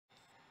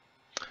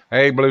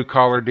Hey, blue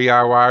collar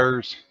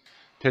DIYers.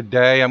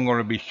 Today I'm going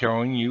to be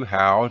showing you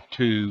how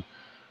to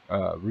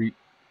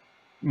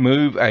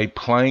remove a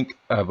plank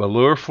of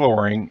Allure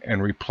flooring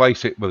and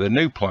replace it with a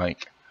new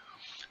plank.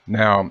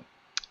 Now,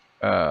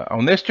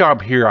 on this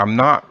job here, I'm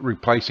not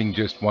replacing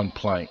just one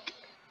plank.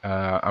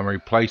 I'm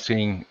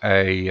replacing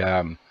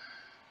a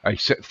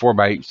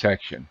 4x8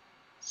 section.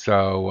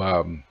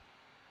 So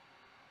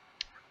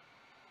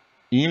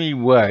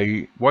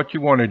anyway, what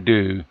you want to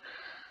do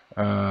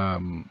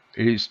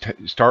is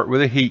start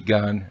with a heat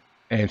gun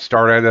and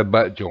start at a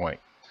butt joint.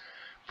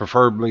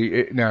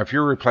 Preferably, now if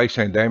you're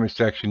replacing a damaged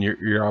section,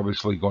 you're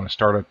obviously going to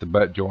start at the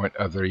butt joint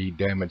of the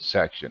damaged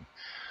section.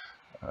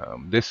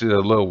 This is a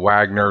little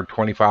Wagner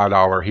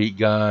 $25 heat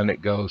gun.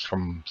 It goes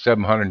from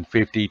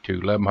 750 to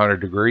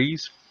 1100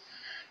 degrees.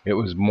 It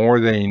was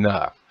more than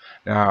enough.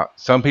 Now,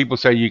 some people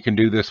say you can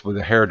do this with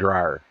a hair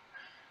dryer.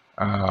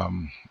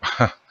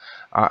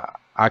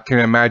 I can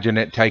imagine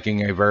it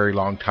taking a very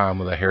long time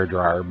with a hair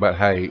dryer, but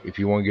hey, if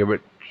you want to give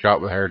it a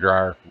shot with a hair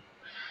dryer,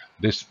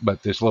 this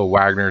little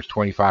Wagner is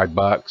 25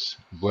 bucks.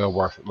 Well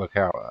worth it. Look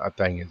how that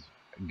thing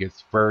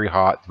gets very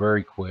hot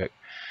very quick.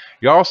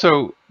 You're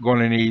also going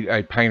to need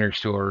a painter's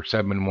tool or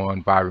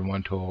 7-in-1,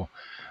 5-in-1 tool.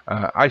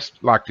 I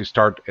like to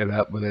start it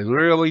up with a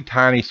really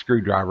tiny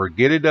screwdriver,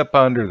 get it up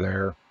under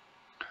there,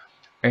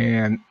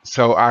 and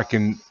so I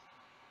can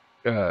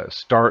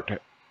start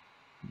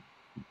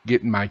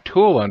getting my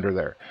tool under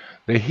there.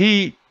 The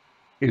heat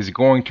is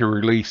going to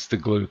release the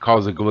glue,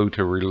 cause the glue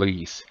to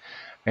release.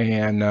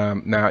 And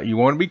now you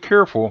want to be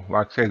careful.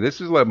 Like I say, this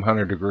is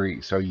 1100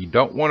 degrees, so you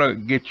don't want to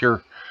get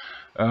your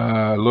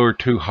lure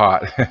too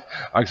hot. Like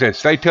I said,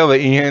 stay till the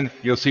end.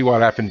 You'll see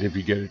what happens if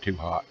you get it too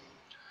hot.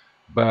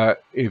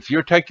 But if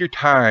you take your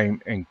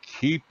time and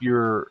keep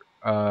your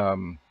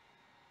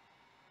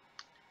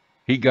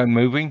heat gun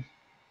moving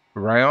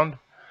around,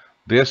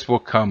 this will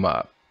come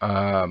up.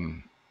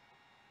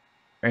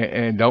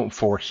 And don't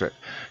force it,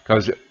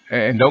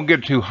 and don't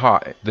get too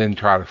hot, then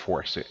try to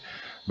force it,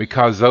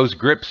 because those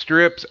grip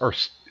strips are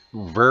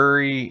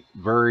very,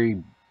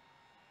 very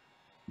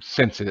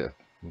sensitive.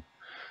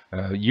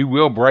 You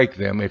will break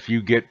them if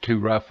you get too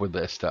rough with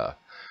this stuff,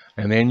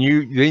 and then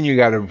you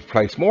got to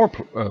replace more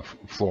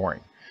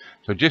flooring.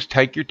 So just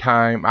take your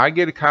time. I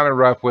get it kind of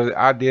rough with it.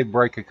 I did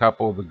break a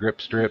couple of the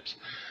grip strips.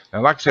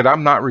 Now, like I said,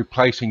 I'm not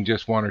replacing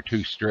just 1 or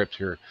 2 strips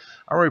here.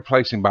 I'm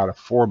replacing about a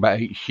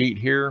 4x8 sheet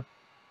here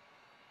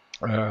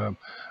of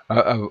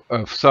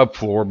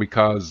subfloor,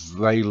 because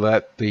they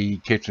let the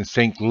kitchen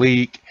sink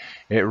leak.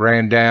 It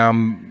ran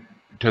down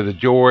to the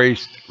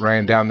joist,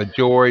 ran down the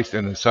joist,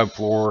 and the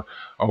subfloor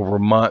over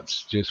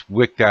months just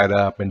wicked that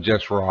up and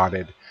just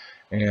rotted.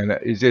 And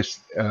it's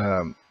just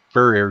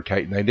very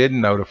irritating. They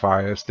didn't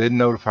notify us, didn't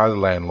notify the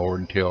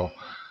landlord until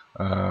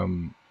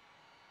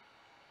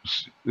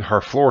her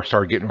floor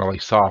started getting really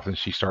soft and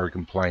she started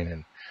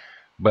complaining.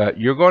 But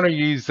you're going to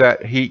use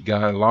that heat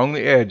gun along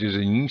the edges,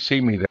 and you can see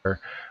me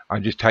there. I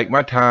just take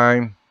my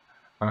time.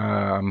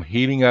 I'm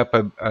heating up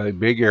a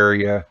big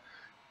area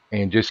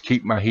and just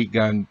keep my heat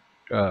gun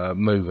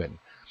moving.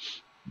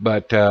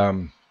 But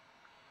here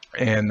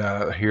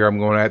I'm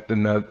going at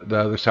the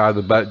other side of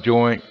the butt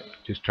joint,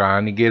 just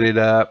trying to get it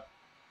up.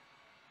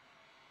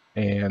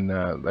 And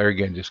there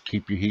again, just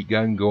keep your heat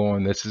gun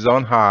going. This is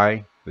on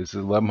high. This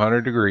is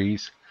 1100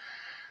 degrees.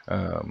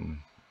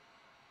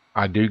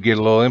 I do get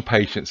a little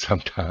impatient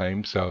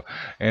sometimes, so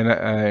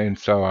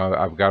so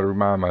I've got to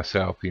remind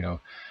myself,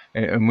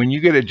 and when you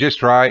get it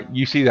just right,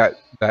 you see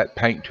that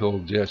paint tool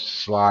just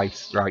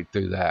slice right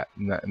through that,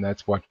 and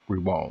that's what we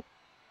want.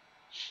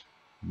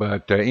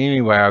 But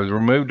anyway, I've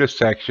removed a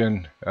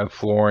section of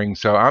flooring,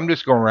 so I'm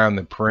just going around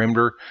the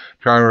perimeter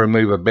trying to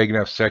remove a big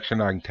enough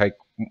section I can take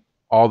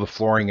all the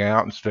flooring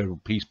out instead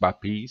of piece by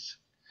piece.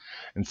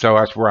 And so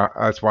that's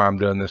why I'm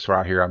doing this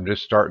right here. I'm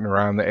just starting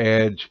around the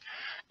edge,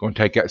 going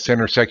to take that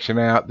center section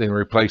out, then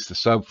replace the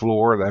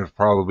subfloor. That'll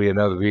probably be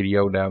another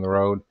video down the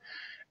road.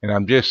 And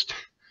I'm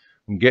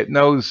getting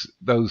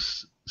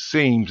those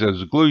seams,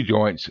 those glue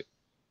joints,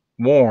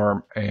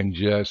 warm, and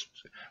just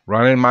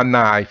running my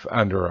knife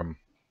under them.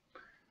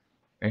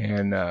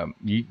 And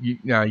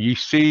now you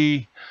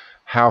see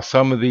how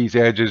some of these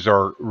edges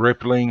are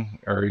rippling,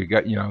 or you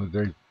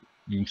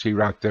can see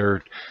right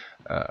there.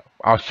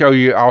 I'll show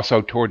you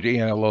also toward the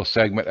end a little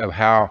segment of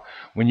how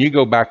when you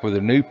go back with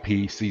a new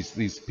piece,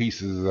 these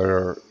pieces that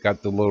are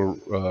got the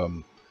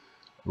little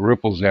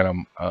ripples in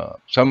them,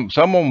 some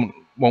of them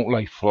won't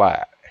lay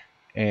flat,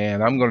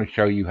 and I'm going to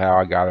show you how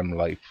I got them to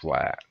lay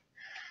flat.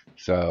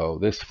 So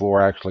this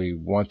floor, actually,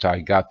 once I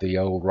got the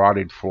old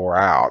rotted floor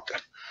out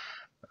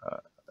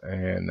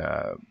and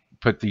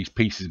put these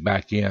pieces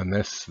back in,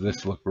 this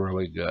looked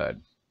really good.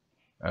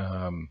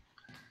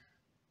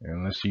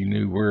 Unless you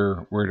knew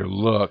where to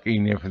look,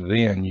 even if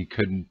then you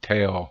couldn't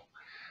tell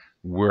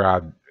where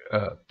I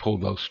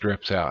pulled those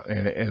strips out,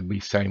 and it'd be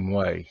same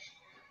way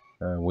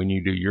when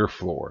you do your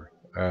floor.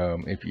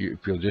 If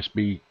you'll just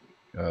be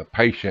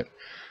patient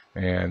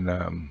and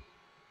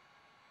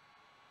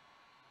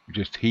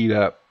just heat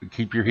up,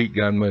 keep your heat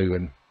gun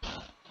moving.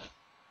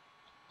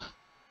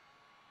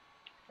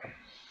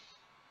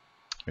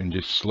 and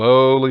just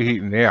slowly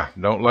heating. Yeah,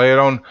 don't lay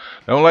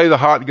the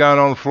hot gun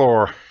on the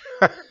floor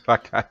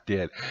like I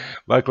did.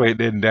 Luckily, it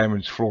didn't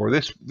damage the floor.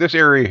 This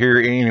area here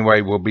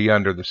anyway will be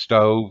under the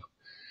stove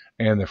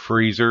and the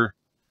freezer.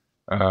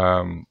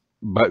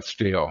 But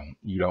still,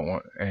 you don't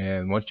want.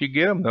 And once you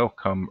get them, they'll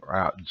come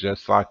out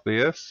just like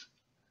this.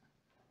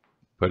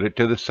 Put it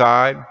to the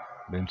side.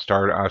 Then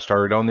I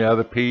started on the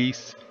other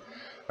piece.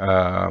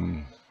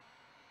 Um,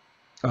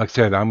 like I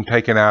said, I'm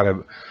taking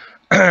out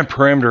a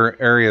perimeter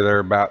area there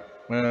about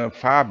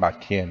 5 by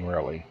 10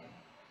 really.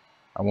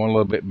 I want a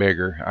little bit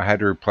bigger. I had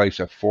to replace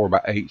a 4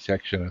 by 8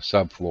 section of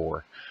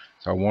subfloor.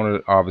 So I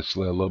wanted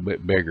obviously a little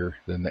bit bigger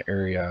than the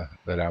area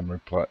that I'm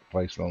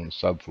replacing on the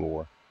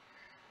subfloor.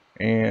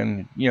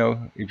 And, you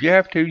know, if you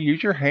have to,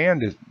 use your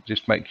hand to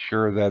just make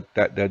sure that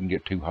that doesn't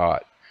get too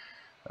hot.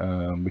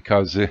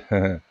 Because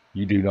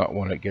you do not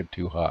want it to get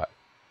too hot.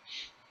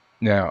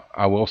 Now,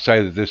 I will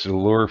say that this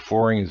Allure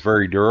flooring is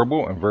very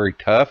durable and very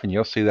tough, and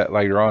you'll see that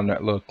later on in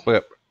that little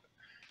clip.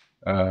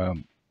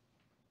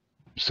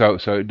 So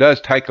it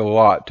does take a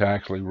lot to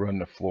actually run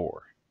the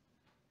floor.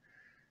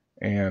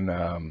 And,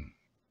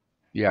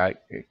 yeah,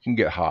 it can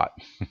get hot.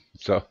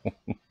 So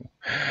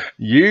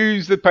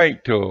use the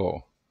paint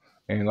tool.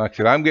 And like I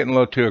said, I'm getting a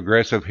little too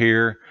aggressive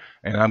here,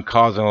 and I'm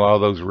causing a lot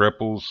of those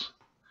ripples.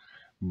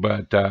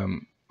 But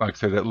like I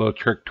said, that little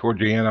trick towards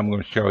the end I'm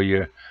going to show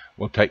you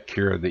will take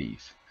care of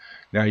these.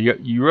 Now,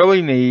 you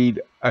really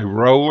need a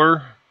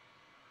roller,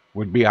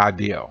 would be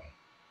ideal,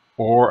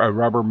 or a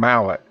rubber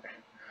mallet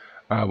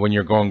when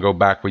you're going to go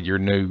back with your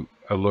new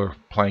Allure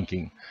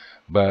planking.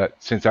 But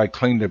since I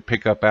cleaned the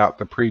pickup out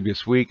the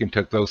previous week and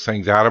took those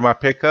things out of my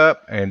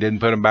pickup and didn't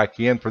put them back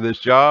in for this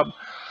job,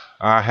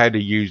 I had to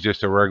use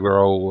just a regular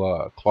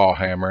old claw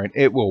hammer, and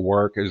it will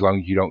work as long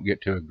as you don't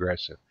get too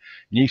aggressive.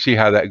 And you see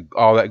how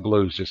all that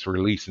glue is just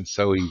releasing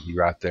so easy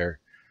right there.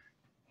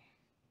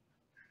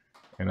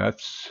 And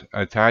that's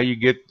how you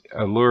get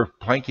Allure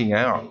planking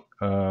out.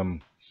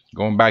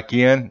 Going back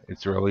in,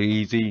 it's really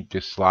easy.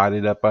 Just slide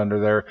it up under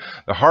there.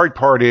 The hard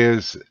part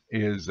is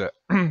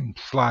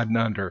sliding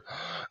under.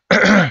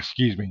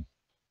 Excuse me.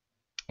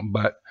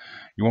 But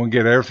you want to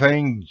get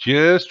everything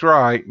just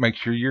right. Make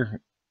sure your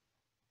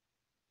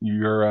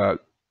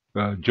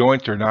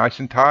joints are nice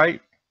and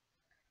tight,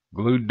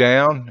 glued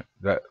down.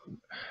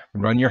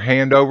 Run your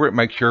hand over it.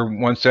 Make sure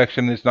one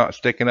section is not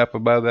sticking up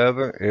above the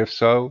other. If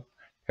so,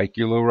 take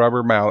your little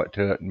rubber mallet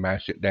to it and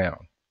mash it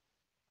down.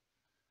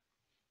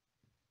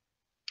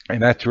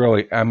 And that's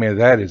really, I mean,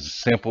 that is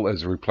simple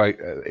as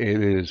it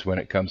is when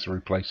it comes to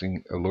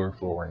replacing Allure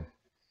flooring.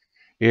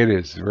 It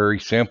is very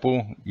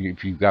simple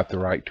if you've got the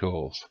right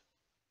tools.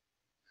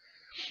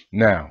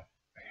 Now,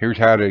 here's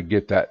how to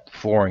get that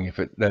flooring if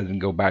it doesn't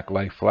go back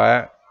lay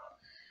flat.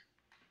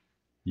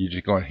 You're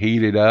just going to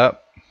heat it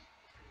up,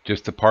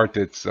 just the part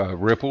that's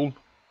rippled.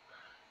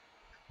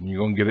 You're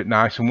going to get it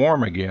nice and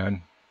warm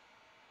again.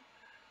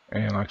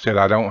 And like I said,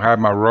 I don't have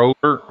my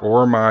roller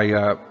or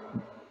my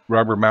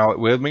rubber mallet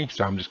with me,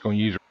 so I'm just going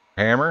to use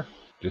a hammer.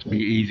 Just be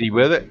easy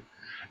with it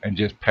and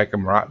just peck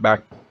them right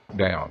back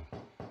down.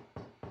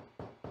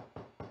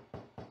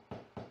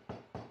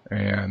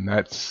 And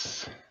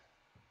just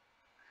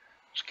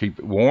keep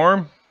it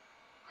warm.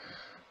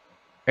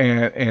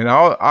 And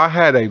I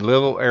had a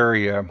little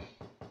area,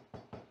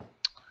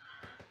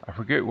 I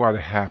forget what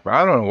happened.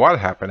 I don't know what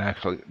happened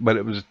actually, but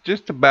it was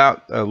just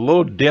about a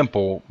little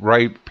pimple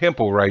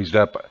raised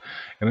up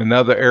in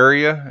another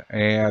area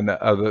and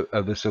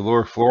of this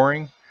Allure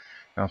flooring.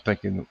 And I'm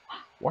thinking,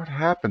 what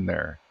happened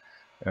there?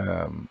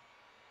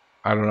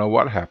 I don't know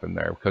what happened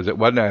there because it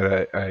wasn't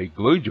at a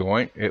glue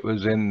joint. It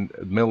was in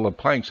the middle of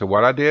the plank. So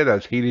what I did, I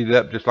heated it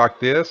up just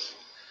like this.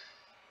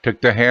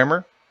 Took the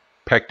hammer,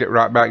 pecked it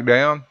right back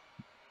down.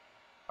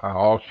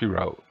 All she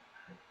wrote.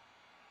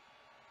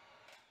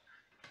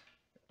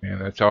 And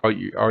that's all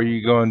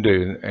you going to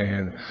do.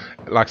 And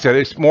like I said,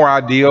 it's more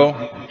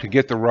ideal to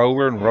get the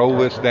roller and roll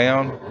this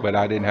down, but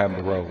I didn't have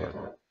the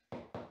roller.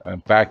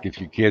 In fact, if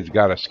your kid's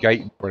got a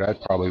skateboard,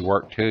 that'd probably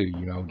work too.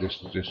 You know,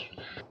 just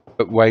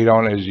put weight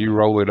on it as you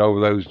roll it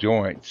over those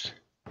joints.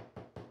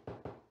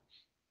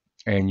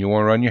 And you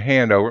want to run your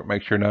hand over it,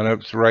 make sure none of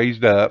it's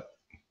raised up.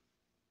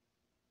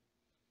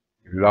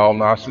 Get it all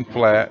nice and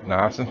flat,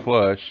 nice and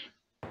flush.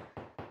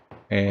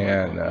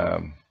 And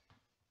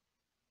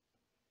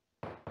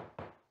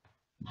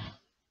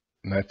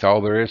that's all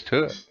there is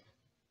to it.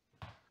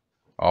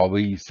 All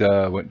these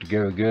went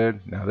together good.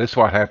 Now this is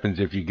what happens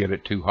if you get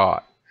it too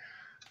hot.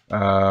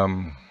 I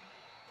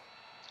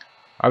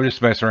was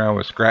just messing around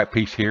with a scrap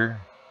piece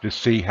here to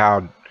see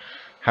how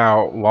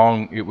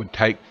long it would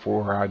take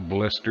before I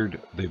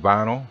blistered the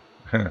vinyl.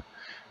 And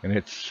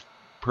it's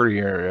pretty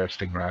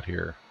interesting right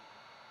here.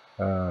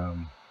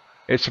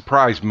 It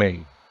surprised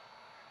me.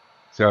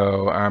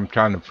 So I'm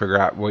trying to figure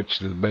out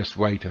which is the best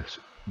way to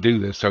do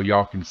this so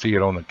y'all can see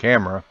it on the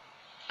camera.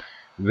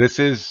 This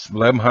is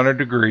 1100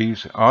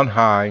 degrees on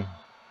high,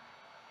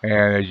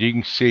 and as you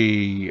can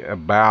see,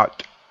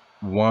 about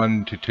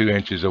 1 to 2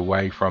 inches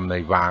away from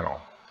the vinyl.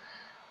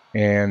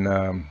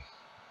 And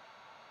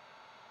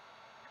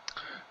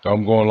So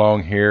I'm going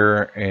along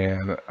here,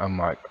 and I'm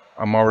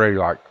already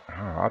like,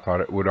 oh, I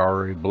thought it would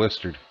already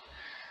blistered,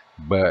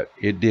 but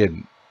it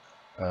didn't.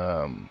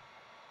 Um,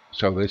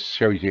 so this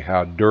shows you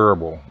how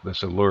durable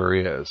this Allure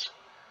is.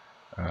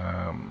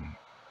 And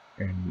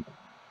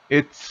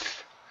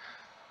it's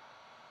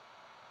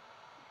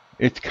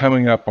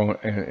coming up on,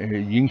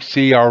 and you can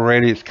see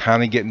already it's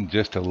kind of getting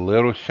just a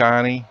little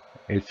shiny.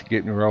 It's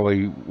getting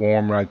really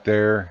warm right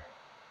there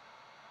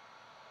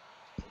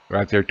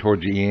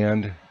towards the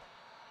end.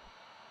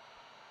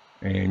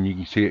 And you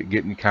can see it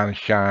getting kind of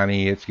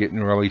shiny. It's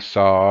getting really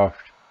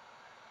soft.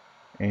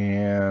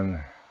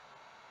 And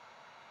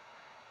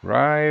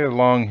right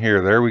along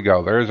here, there we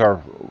go. There's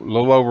our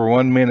little over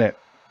 1 minute,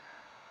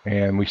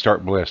 and we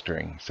start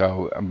blistering.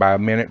 So by a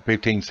minute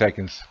 15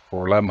 seconds for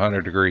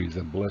 1100 degrees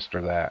and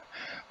blister that.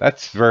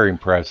 That's very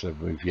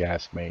impressive if you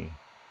ask me.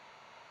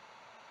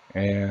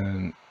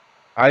 And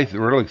I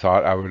really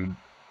thought I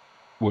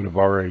would have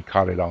already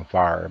caught it on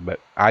fire, but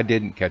I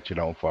didn't catch it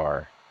on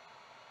fire.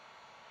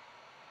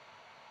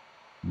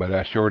 But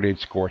I sure did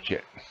scorch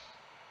it.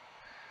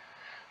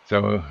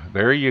 So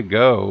there you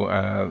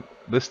go.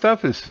 This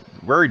stuff is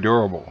very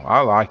durable. I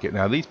like it.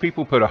 Now these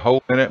people put a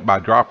hole in it by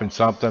dropping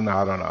something.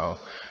 I don't know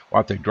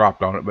what they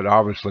dropped on it, but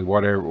obviously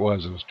whatever it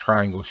was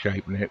triangle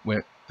shaped, and it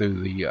went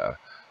through the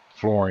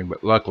flooring.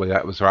 But luckily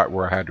that was right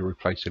where I had to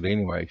replace it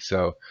anyway.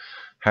 So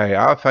hey,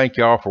 I thank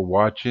y'all for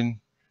watching.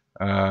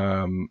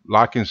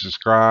 Like and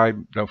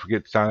subscribe. Don't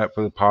forget to sign up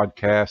for the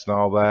podcast and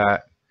all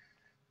that.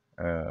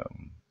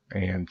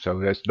 And so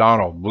that's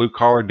Donald,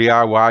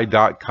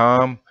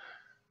 bluecollardiy.com.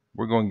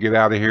 We're going to get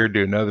out of here,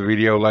 do another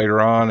video later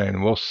on,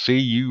 and we'll see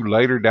you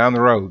later down the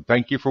road.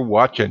 Thank you for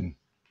watching.